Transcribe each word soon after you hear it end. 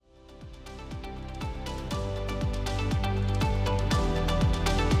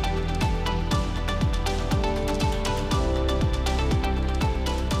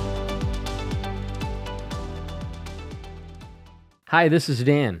Hi, this is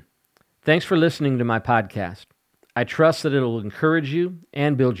Dan. Thanks for listening to my podcast. I trust that it'll encourage you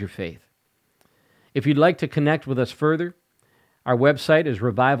and build your faith. If you'd like to connect with us further, our website is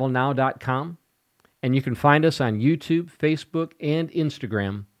revivalnow.com, and you can find us on YouTube, Facebook, and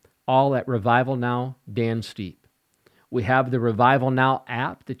Instagram, all at Revival Now Dan Steepe. We have the Revival Now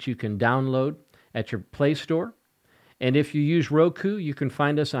app that you can download at your Play Store, and if you use Roku, you can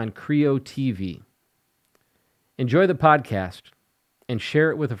find us on Creo TV. Enjoy the podcast and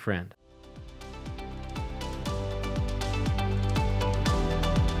share it with a friend.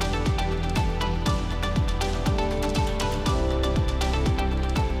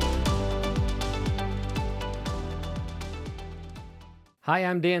 Hi,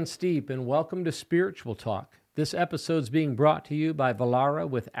 I'm Dan Steepe, and welcome to Spiritual Talk. This episode's being brought to you by Velara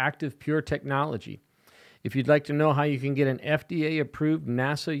with Active Pure Technology. If you'd like to know how you can get an FDA-approved,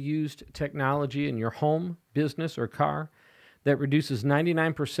 NASA-used technology in your home, business, or car that reduces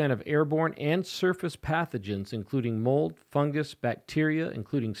 99% of airborne and surface pathogens, including mold, fungus, bacteria,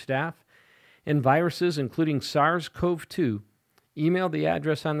 including staph, and viruses, including SARS-CoV-2, email the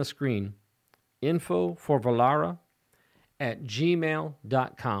address on the screen,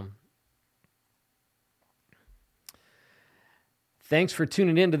 info4velara@gmail.com. Thanks for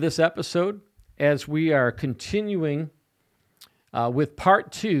tuning in to this episode as we are continuing with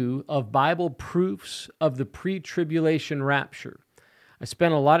part 2 of Bible proofs of the pre-tribulation rapture. I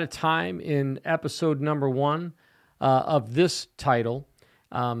spent a lot of time in episode number 1 of this title,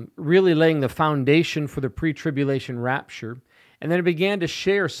 really laying the foundation for the pre-tribulation rapture. And then I began to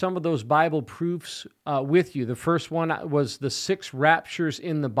share some of those Bible proofs with you. The first one was the 6 raptures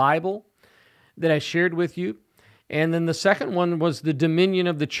in the Bible that I shared with you. And then the second one was the dominion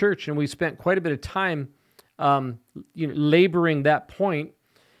of the church. And we spent quite a bit of time laboring that point.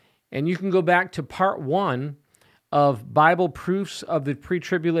 And you can go back to part 1 of Bible proofs of the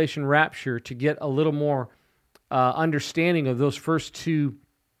pre-tribulation rapture to get a little more understanding of those first two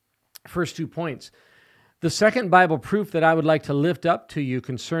points. The second Bible proof that I would like to lift up to you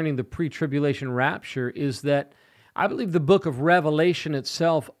concerning the pre-tribulation rapture is that I believe the book of Revelation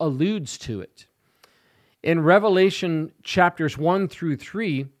itself alludes to it. In Revelation chapters 1 through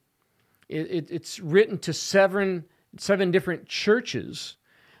 3, it's written to seven different churches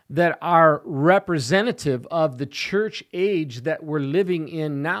that are representative of the church age that we're living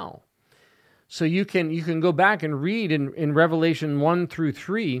in now. So you can go back and read in Revelation 1 through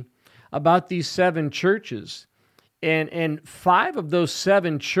 3 about these 7 churches. And 5 of those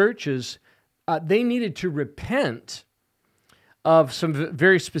 7 churches, they needed to repent of some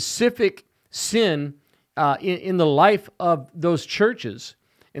very specific sin in the life of those churches.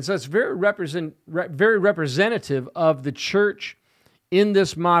 And so it's very representative of the church in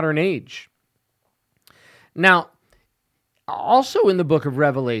this modern age. Now, also in the book of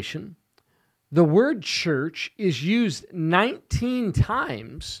Revelation, the word church is used 19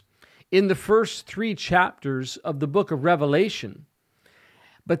 times in the first 3 chapters of the book of Revelation.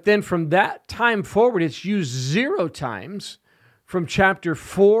 But then from that time forward, it's used 0 times from chapter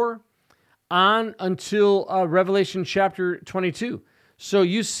 4 on until Revelation chapter 22. So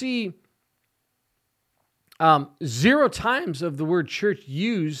you see 0 times of the word church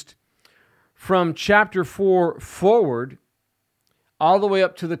used from chapter 4 forward, all the way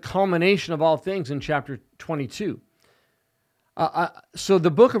up to the culmination of all things in chapter 22. So the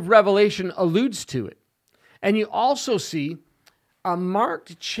book of Revelation alludes to it. And you also see a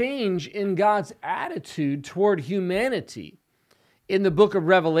marked change in God's attitude toward humanity in the book of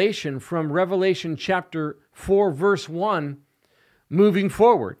Revelation from Revelation chapter 4, verse 1, moving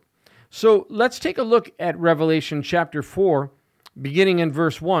forward. So let's take a look at Revelation chapter 4, beginning in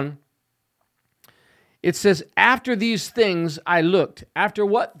verse 1. It says, "After these things I looked." After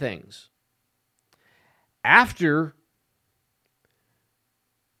what things? After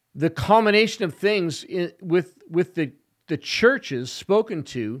the culmination of things with the churches spoken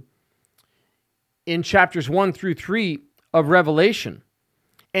to in chapters 1 through 3 of Revelation.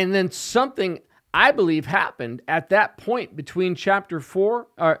 And then something, I believe, happened at that point between chapter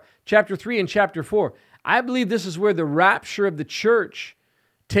 3 and chapter 4. I believe this is where the rapture of the church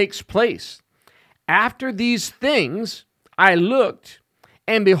takes place. "After these things I looked,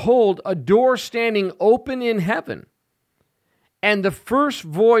 and behold, a door standing open in heaven. And the first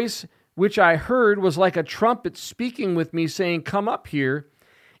voice which I heard was like a trumpet speaking with me, saying, 'Come up here,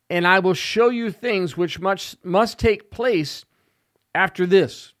 and I will show you things which must take place after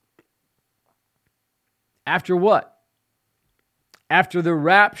this.'" After what? After the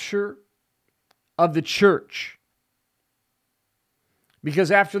rapture of the church. Because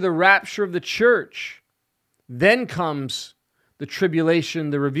after the rapture of the church, then comes the tribulation,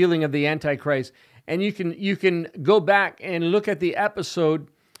 the revealing of the Antichrist. And you can go back and look at the episode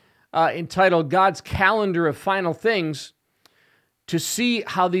entitled God's Calendar of Final Things to see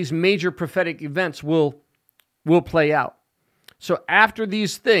how these major prophetic events will play out. So after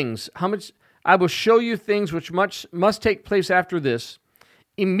these things, I will show you things which must take place after this.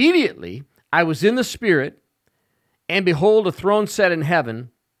 Immediately I was in the Spirit, and behold, a throne set in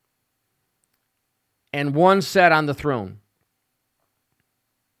heaven, and one sat on the throne.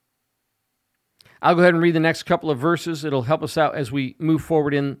 I'll go ahead and read the next couple of verses. It'll help us out as we move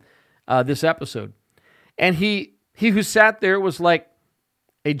forward in this episode. And he who sat there was like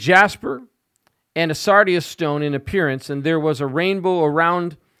a jasper and a sardius stone in appearance, and there was a rainbow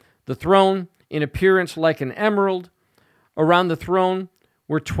around the throne, in appearance like an emerald. Around the throne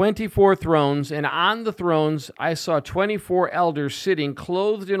were 24 thrones, and on the thrones I saw 24 elders sitting,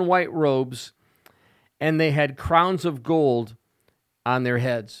 clothed in white robes, and they had crowns of gold on their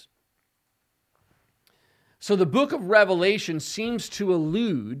heads. So the book of Revelation seems to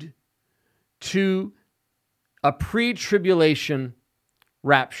allude to a pre-tribulation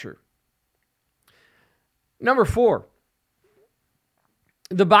rapture. Number 4,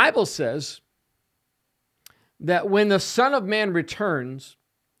 the Bible says that when the Son of Man returns,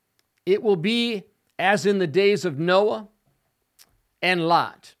 it will be as in the days of Noah and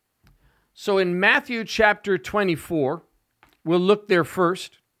Lot. So in Matthew chapter 24, we'll look there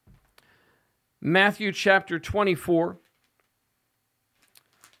first. Matthew chapter 24.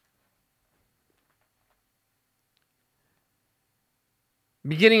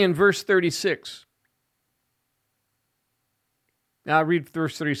 Beginning in verse 36. Now I'll read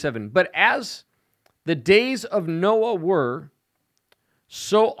verse 37. But as the days of Noah were,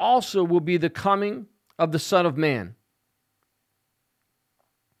 so also will be the coming of the Son of Man.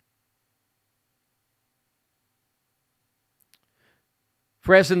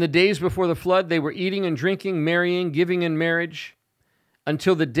 For as in the days before the flood, they were eating and drinking, marrying, giving in marriage,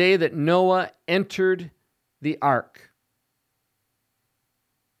 until the day that Noah entered the ark.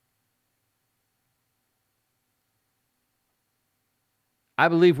 I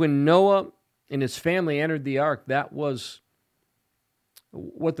believe when Noah and his family entered the ark, that was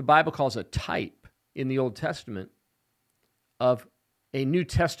what the Bible calls a type in the Old Testament of a New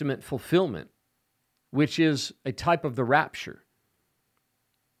Testament fulfillment, which is a type of the rapture.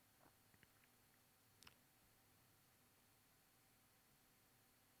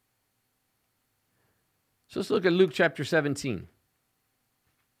 So let's look at Luke chapter 17.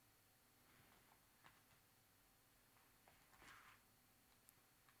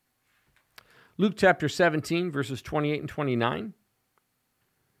 Luke chapter 17, verses 28 and 29.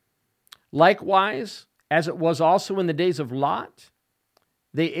 Likewise, as it was also in the days of Lot,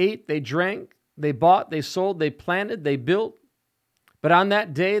 they ate, they drank, they bought, they sold, they planted, they built. But on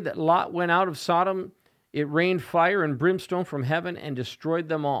that day that Lot went out of Sodom, it rained fire and brimstone from heaven and destroyed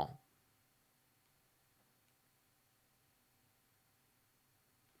them all.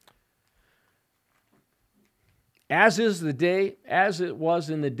 As it was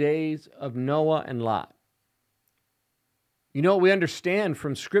in the days of Noah and Lot. You know what we understand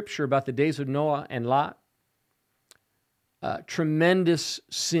from Scripture about the days of Noah and Lot? Tremendous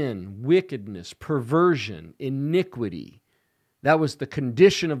sin, wickedness, perversion, iniquity. That was the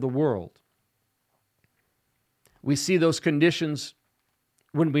condition of the world. We see those conditions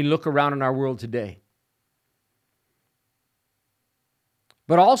when we look around in our world today.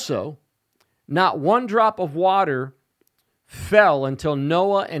 But also, not one drop of water fell until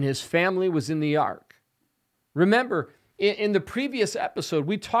Noah and his family was in the ark. Remember, in the previous episode,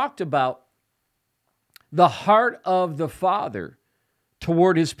 we talked about the heart of the Father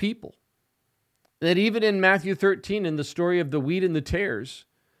toward his people. That even in Matthew 13, in the story of the wheat and the tares,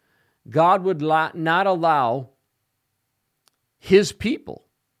 God would not allow his people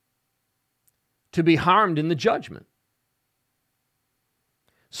to be harmed in the judgment.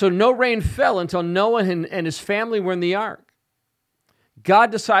 So no rain fell until Noah and his family were in the ark.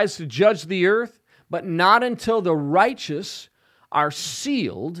 God decides to judge the earth, but not until the righteous are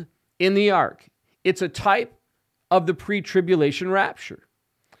sealed in the ark. It's a type of the pre-tribulation rapture.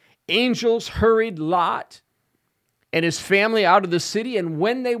 Angels hurried Lot and his family out of the city, and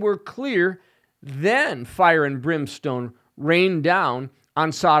when they were clear, then fire and brimstone rained down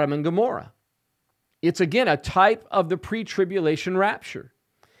on Sodom and Gomorrah. It's again a type of the pre-tribulation rapture.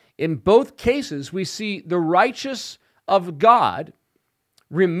 In both cases, we see the righteous of God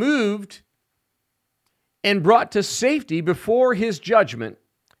removed and brought to safety before his judgment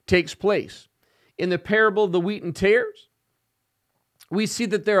takes place. In the parable of the wheat and tares, we see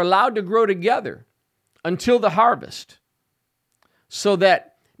that they're allowed to grow together until the harvest. so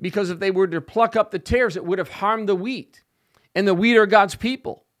that, because if they were to pluck up the tares, it would have harmed the wheat. And the wheat are God's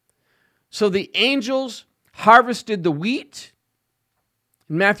people. So the angels harvested the wheat.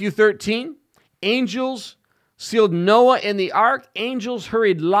 In Matthew 13, angels sealed Noah in the ark. Angels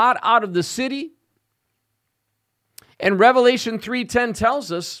hurried Lot out of the city. And Revelation 3:10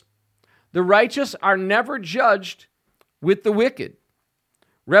 tells us the righteous are never judged with the wicked.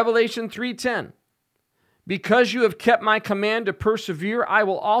 Revelation 3:10, because you have kept my command to persevere, I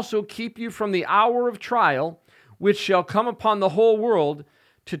will also keep you from the hour of trial, which shall come upon the whole world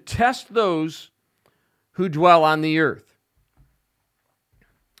to test those who dwell on the earth.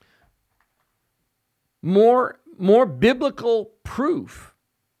 More biblical proof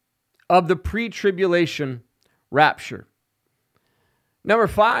of the pre-tribulation rapture. Number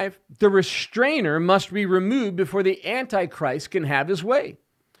 5, the restrainer must be removed before the Antichrist can have his way.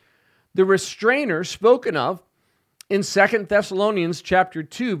 The restrainer spoken of in 2 Thessalonians chapter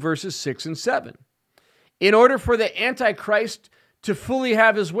 2, verses 6 and 7. In order for the Antichrist to fully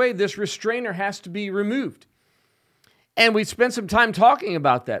have his way, this restrainer has to be removed. And we spent some time talking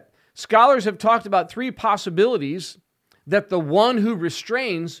about that. Scholars have talked about 3 possibilities that the one who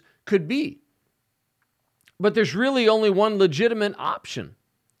restrains could be. But there's really only one legitimate option.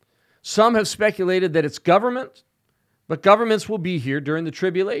 Some have speculated that it's government, but governments will be here during the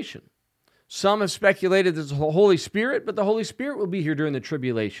tribulation. Some have speculated that it's the Holy Spirit, but the Holy Spirit will be here during the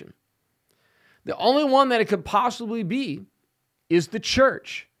tribulation. The only one that it could possibly be is the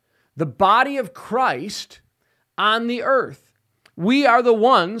church, the body of Christ on the earth. We are the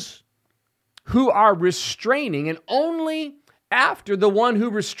ones who are restraining, and only after the one who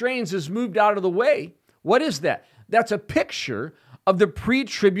restrains is moved out of the way. What is that? That's a picture of the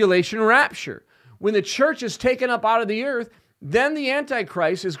pre-tribulation rapture. When the church is taken up out of the earth, then the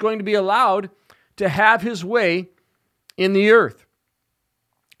Antichrist is going to be allowed to have his way in the earth.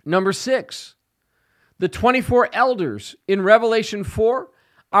 Number 6, the 24 elders in Revelation 4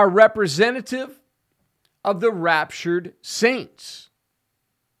 are representative of the raptured saints.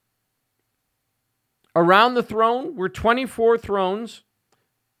 Around the throne were 24 thrones,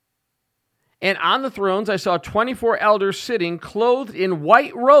 and on the thrones I saw 24 elders sitting, clothed in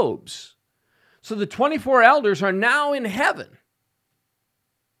white robes. So the 24 elders are now in heaven.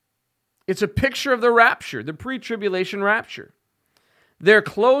 It's a picture of the rapture, the pre-tribulation rapture. They're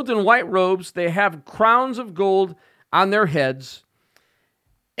clothed in white robes. They have crowns of gold on their heads.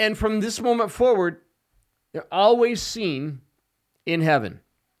 And from this moment forward, they're always seen in heaven.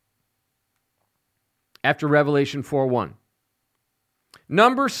 After Revelation 4:1.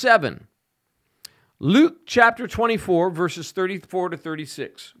 Number 7. Luke chapter 24, verses 34 to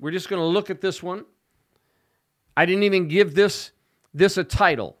 36. We're just going to look at this one. I didn't even give this a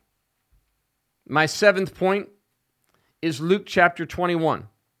title. My 7th point is Luke chapter 21.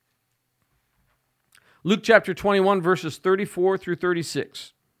 Luke chapter 21, verses 34 through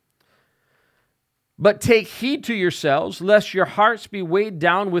 36. But take heed to yourselves, lest your hearts be weighed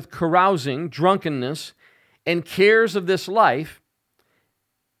down with carousing, drunkenness, and cares of this life,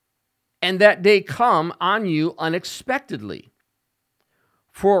 and that day come on you unexpectedly.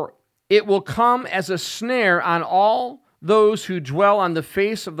 For it will come as a snare on all those who dwell on the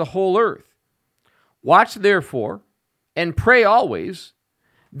face of the whole earth. Watch therefore, and pray always,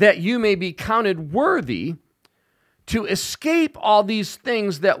 that you may be counted worthy to escape all these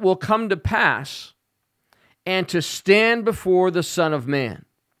things that will come to pass, and to stand before the Son of Man.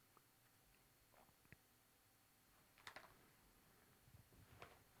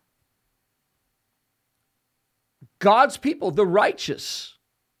 God's people, the righteous,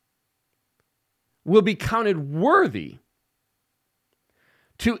 will be counted worthy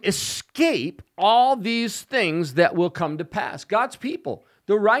to escape all these things that will come to pass. God's people,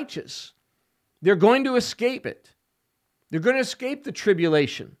 the righteous, they're going to escape it. They're going to escape the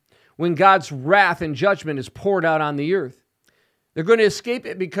tribulation when God's wrath and judgment is poured out on the earth. They're going to escape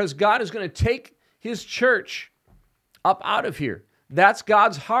it because God is going to take his church up out of here. That's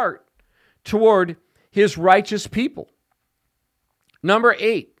God's heart toward his righteous people. Number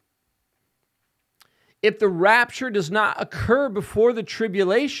 8, if the rapture does not occur before the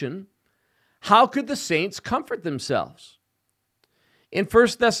tribulation, how could the saints comfort themselves? In 1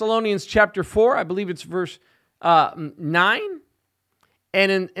 Thessalonians chapter 4, I believe it's verse 9,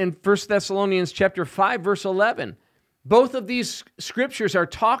 and in 1 Thessalonians chapter 5, verse 11, both of these scriptures are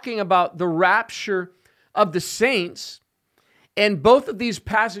talking about the rapture of the saints, and both of these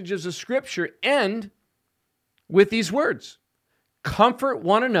passages of scripture end with these words. Comfort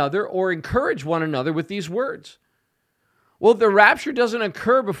one another or encourage one another with these words. Well, if the rapture doesn't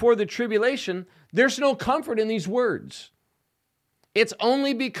occur before the tribulation, there's no comfort in these words. It's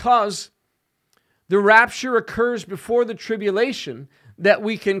only because the rapture occurs before the tribulation that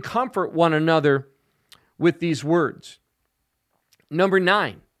we can comfort one another with these words. Number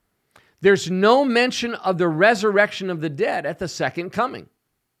 9, there's no mention of the resurrection of the dead at the second coming.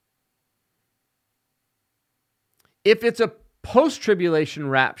 If it's a post-tribulation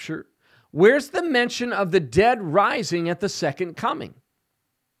rapture, where's the mention of the dead rising at the second coming?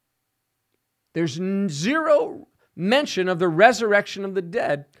 There's zero mention of the resurrection of the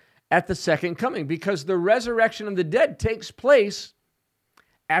dead at the second coming, because the resurrection of the dead takes place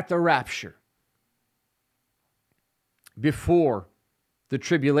at the rapture, before the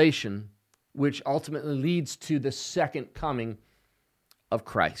tribulation, which ultimately leads to the second coming of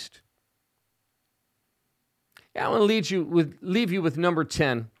Christ. I want to leave you with number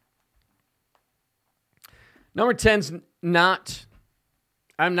 10. Number 10's not,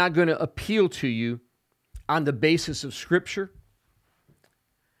 I'm not going to appeal to you on the basis of Scripture,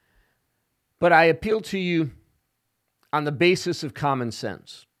 but I appeal to you on the basis of common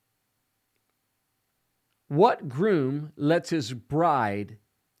sense. What groom lets his bride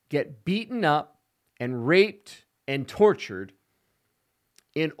get beaten up and raped and tortured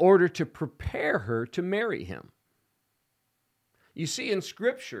in order to prepare her to marry him? You see, in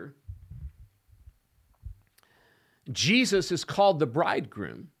Scripture, Jesus is called the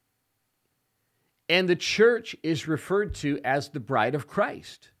bridegroom, and the church is referred to as the bride of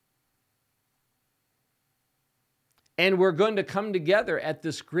Christ. And we're going to come together at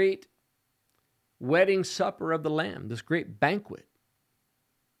this great wedding supper of the Lamb, this great banquet,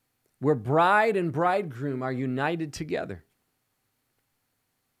 where bride and bridegroom are united together.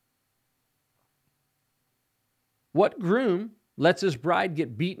 What groom lets his bride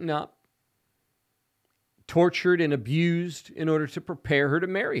get beaten up, tortured, and abused in order to prepare her to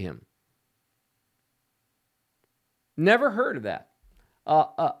marry him? Never heard of that.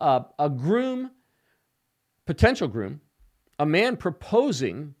 A groom, potential groom, a man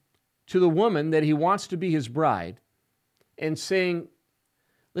proposing to the woman that he wants to be his bride and saying,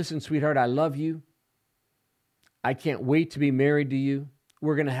 listen, sweetheart, I love you. I can't wait to be married to you.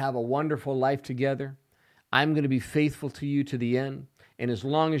 We're going to have a wonderful life together. I'm going to be faithful to you to the end. And as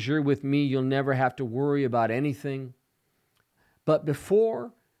long as you're with me, you'll never have to worry about anything. But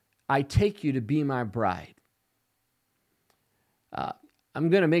before I take you to be my bride, I'm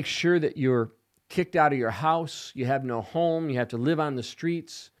going to make sure that you're kicked out of your house. You have no home. You have to live on the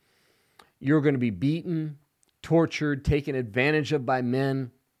streets. You're going to be beaten, tortured, taken advantage of by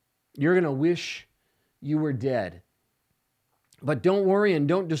men. You're going to wish you were dead. But don't worry and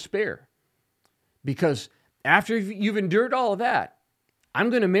don't despair, because after you've endured all of that, I'm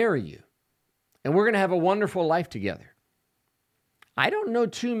going to marry you, and we're going to have a wonderful life together. I don't know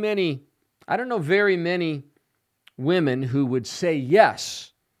very many women who would say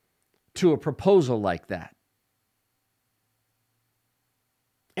yes to a proposal like that.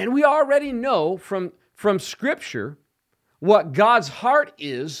 And we already know from Scripture what God's heart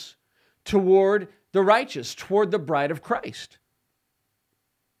is toward the righteous, toward the bride of Christ.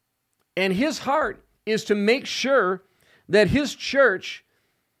 And his heart is to make sure that his church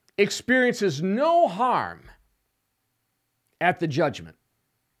experiences no harm at the judgment.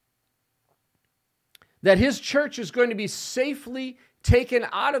 That his church is going to be safely taken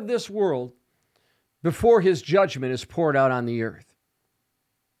out of this world before his judgment is poured out on the earth.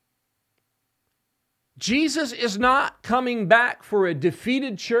 Jesus is not coming back for a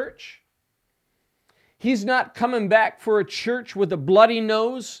defeated church. He's not coming back for a church with a bloody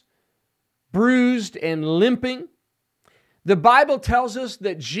nose, bruised and limping. The Bible tells us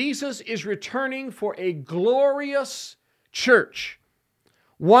that Jesus is returning for a glorious church,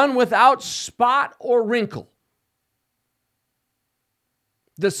 one without spot or wrinkle.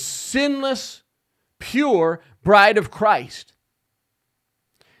 The sinless, pure bride of Christ.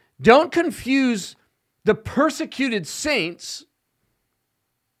 Don't confuse the persecuted saints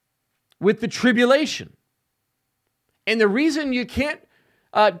with the tribulation. And the reason you can't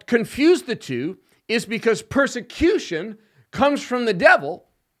confuse the two is because persecution comes from the devil,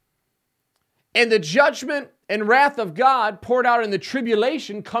 and the judgment and wrath of God poured out in the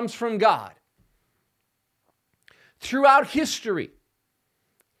tribulation comes from God. Throughout history,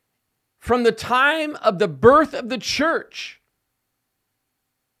 from the time of the birth of the church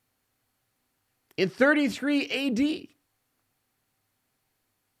in 33 AD,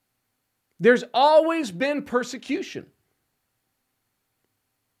 there's always been persecution.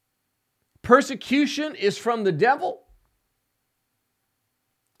 Persecution is from the devil,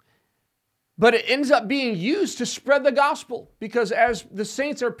 but it ends up being used to spread the gospel, because as the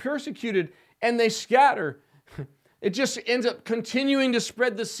saints are persecuted and they scatter, It just ends up continuing to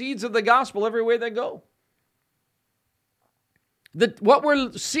spread the seeds of the gospel every way they go. What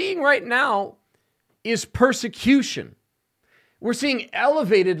we're seeing right now is persecution. We're seeing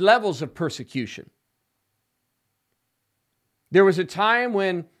elevated levels of persecution. There was a time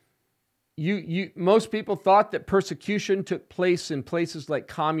when most people thought that persecution took place in places like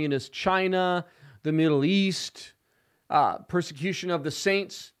communist China, the Middle East, persecution of the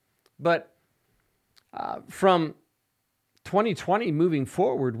saints. But from 2020 moving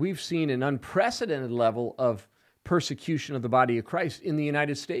forward, we've seen an unprecedented level of persecution of the body of Christ in the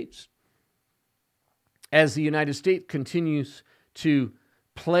United States. As the United States continues to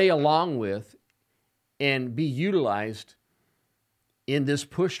play along with and be utilized in this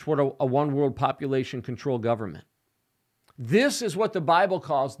push toward a one-world population control government. This is what the Bible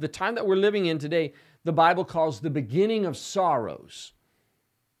calls, the time that we're living in today, the Bible calls the beginning of sorrows,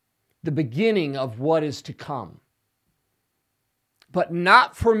 the beginning of what is to come. But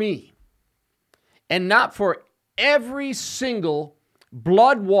not for me, and not for every single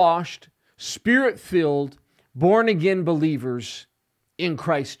blood-washed, Spirit-filled, born-again believers in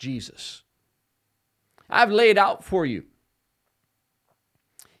Christ Jesus. I've laid out for you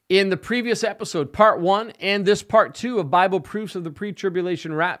in the previous episode, part 1 and this part 2 of Bible Proofs of the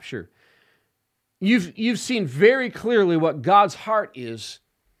Pre-Tribulation Rapture. You've seen very clearly what God's heart is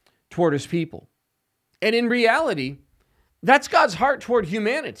toward His people. And in reality, that's God's heart toward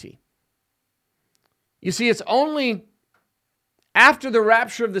humanity. You see, it's only after the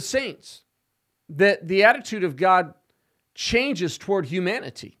rapture of the saints that the attitude of God changes toward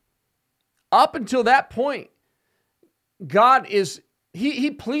humanity. Up until that point, God is,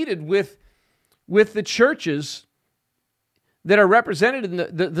 He pleaded with the churches that are represented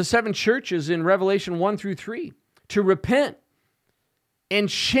in the 7 churches in Revelation 1 through 3 to repent and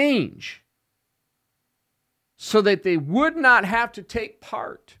change so that they would not have to take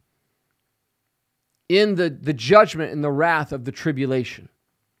part in the judgment and the wrath of the tribulation.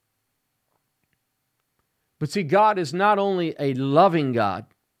 But see, God is not only a loving God,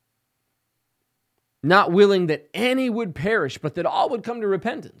 not willing that any would perish, but that all would come to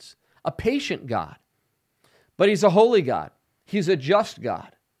repentance. A patient God. But He's a holy God. He's a just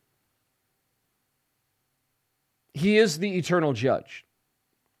God. He is the eternal judge.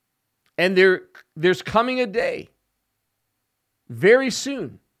 And there's coming a day, very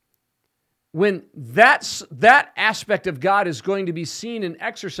soon, when that aspect of God is going to be seen and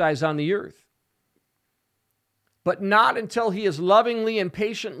exercised on the earth. But not until He has lovingly and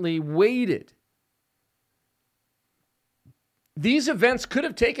patiently waited. These events could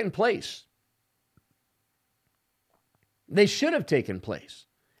have taken place. They should have taken place.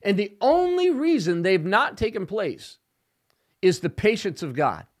 And the only reason they've not taken place is the patience of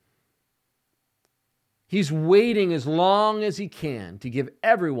God. He's waiting as long as He can to give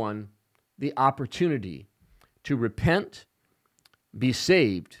everyone the opportunity to repent, be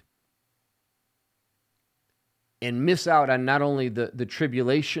saved, and miss out on not only the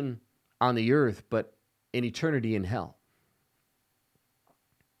tribulation on the earth, but an eternity in hell.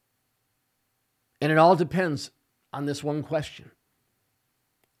 And it all depends on this one question.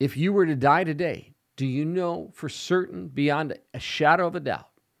 If you were to die today, do you know for certain, beyond a shadow of a doubt,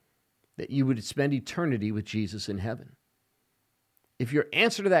 that you would spend eternity with Jesus in heaven? If your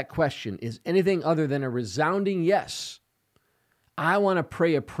answer to that question is anything other than a resounding yes, I want to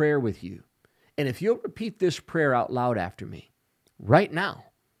pray a prayer with you. And if you'll repeat this prayer out loud after me, right now,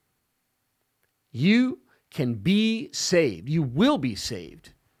 you can be saved. You will be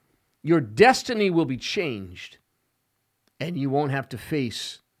saved. Your destiny will be changed, and you won't have to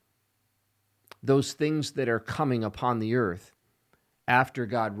face those things that are coming upon the earth after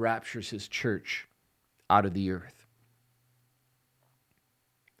God raptures His church out of the earth.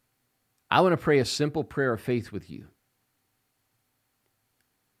 I want to pray a simple prayer of faith with you.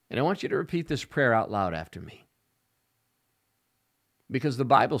 And I want you to repeat this prayer out loud after me. Because the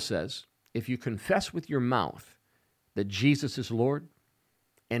Bible says, if you confess with your mouth that Jesus is Lord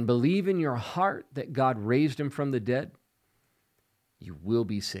and believe in your heart that God raised Him from the dead, you will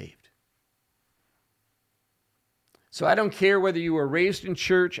be saved. So I don't care whether you were raised in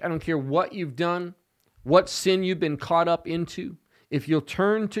church. I don't care what you've done, what sin you've been caught up into. If you'll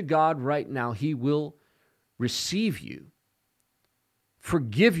turn to God right now, He will receive you,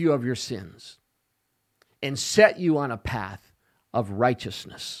 forgive you of your sins, and set you on a path of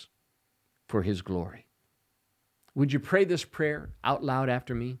righteousness for His glory. Would you pray this prayer out loud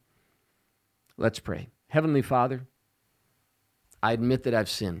after me? Let's pray. Heavenly Father, I admit that I've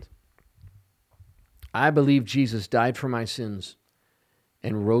sinned. I believe Jesus died for my sins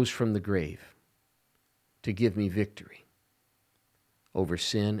and rose from the grave. to give me victory over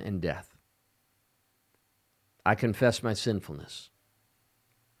sin and death. I confess my sinfulness.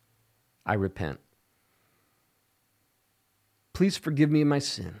 I repent. Please forgive me my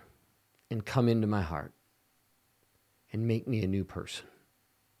sin and come into my heart and make me a new person.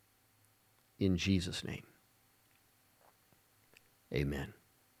 In Jesus' name. Amen.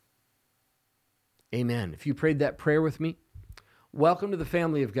 Amen. If you prayed that prayer with me, welcome to the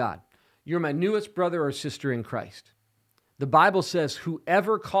family of God. You're my newest brother or sister in Christ. The Bible says,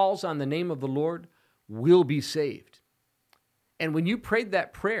 whoever calls on the name of the Lord will be saved. And when you prayed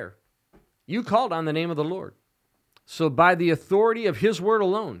that prayer, you called on the name of the Lord. So by the authority of His word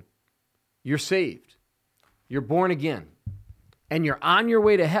alone, you're saved. You're born again. And you're on your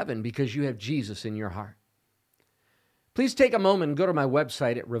way to heaven because you have Jesus in your heart. Please take a moment and go to my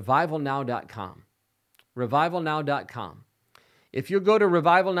website at revivalnow.com. Revivalnow.com. If you go to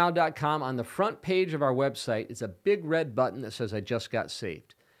revivalnow.com, on the front page of our website is a big red button that says, I just got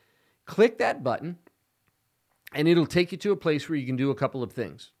saved. Click that button, and it'll take you to a place where you can do a couple of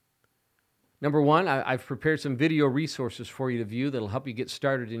things. Number one, I've prepared some video resources for you to view that'll help you get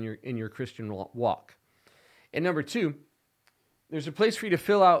started in your Christian walk. And number two, there's a place for you to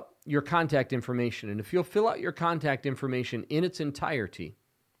fill out your contact information. And if you'll fill out your contact information in its entirety,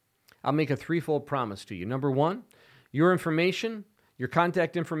 I'll make a threefold promise to you. Number one, your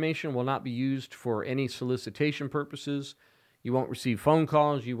contact information will not be used for any solicitation purposes. You won't receive phone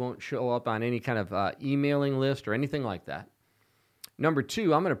calls. You won't show up on any kind of emailing list or anything like that. Number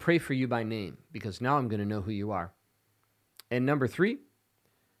two, I'm going to pray for you by name because now I'm going to know who you are. And number three,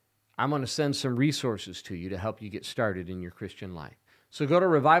 I'm going to send some resources to you to help you get started in your Christian life. So go to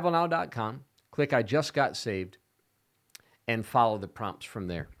revivalnow.com, click I Just Got Saved, and follow the prompts from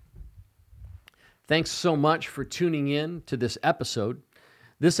there. Thanks so much for tuning in to this episode.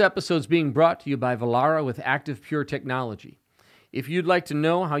 This episode is being brought to you by Velara with Active Pure Technology. If you'd like to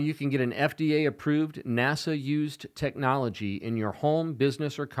know how you can get an FDA-approved, NASA-used technology in your home,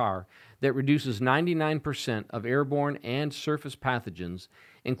 business, or car that reduces 99% of airborne and surface pathogens,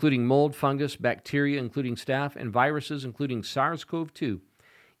 including mold, fungus, bacteria, including staph, and viruses, including SARS-CoV-2,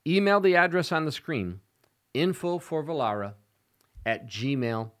 email the address on the screen,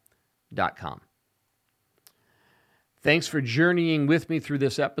 info4velara@gmail.com. Thanks for journeying with me through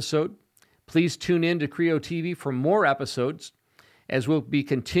this episode. Please tune in to Creo TV for more episodes, as we'll be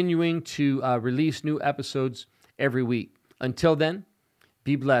continuing to release new episodes every week. Until then,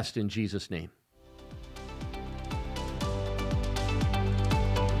 be blessed in Jesus' name.